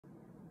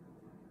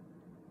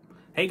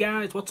Hey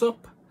guys, what's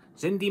up?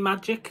 Zindy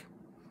Magic.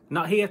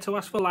 Not here to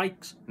ask for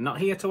likes, not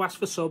here to ask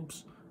for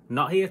subs,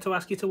 not here to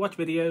ask you to watch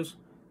videos.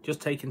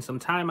 Just taking some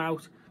time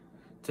out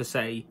to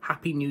say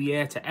Happy New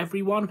Year to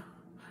everyone.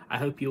 I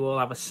hope you all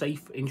have a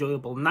safe,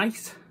 enjoyable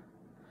night.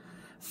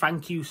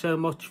 Thank you so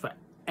much for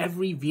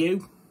every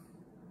view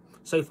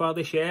so far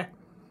this year.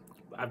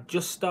 I've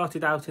just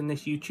started out in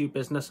this YouTube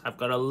business. I've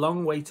got a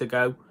long way to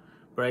go,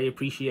 but I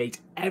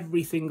appreciate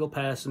every single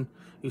person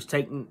who's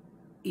taken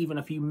even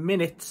a few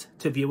minutes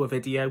to view a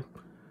video.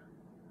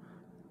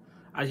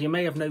 As you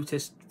may have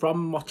noticed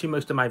from watching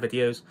most of my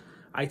videos,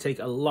 I take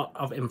a lot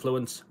of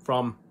influence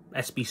from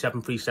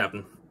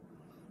SB737.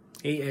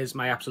 He is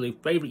my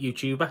absolute favourite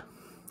YouTuber.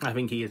 I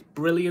think he is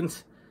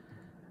brilliant,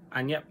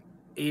 and yep,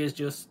 he is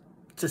just,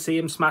 to see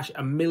him smash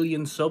 1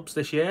 million subs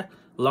this year,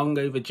 long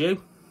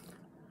overdue.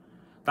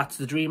 That's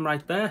the dream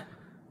right there.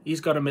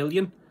 He's got 1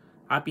 million.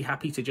 I'd be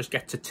happy to just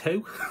get to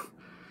 2.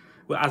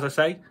 Well, as I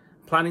say,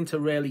 planning to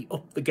really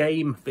up the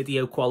game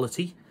video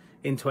quality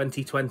in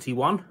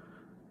 2021.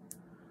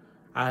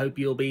 I hope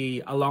you'll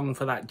be along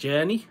for that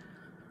journey.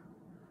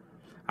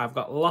 I've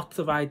got lots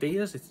of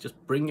ideas, it's just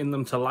bringing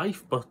them to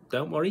life, but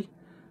don't worry,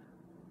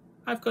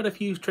 I've got a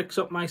few tricks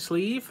up my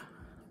sleeve.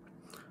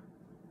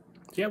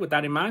 So yeah, with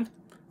that in mind,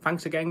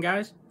 thanks again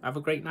guys, have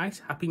a great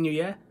night, Happy New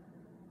Year,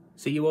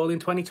 see you all in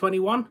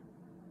 2021.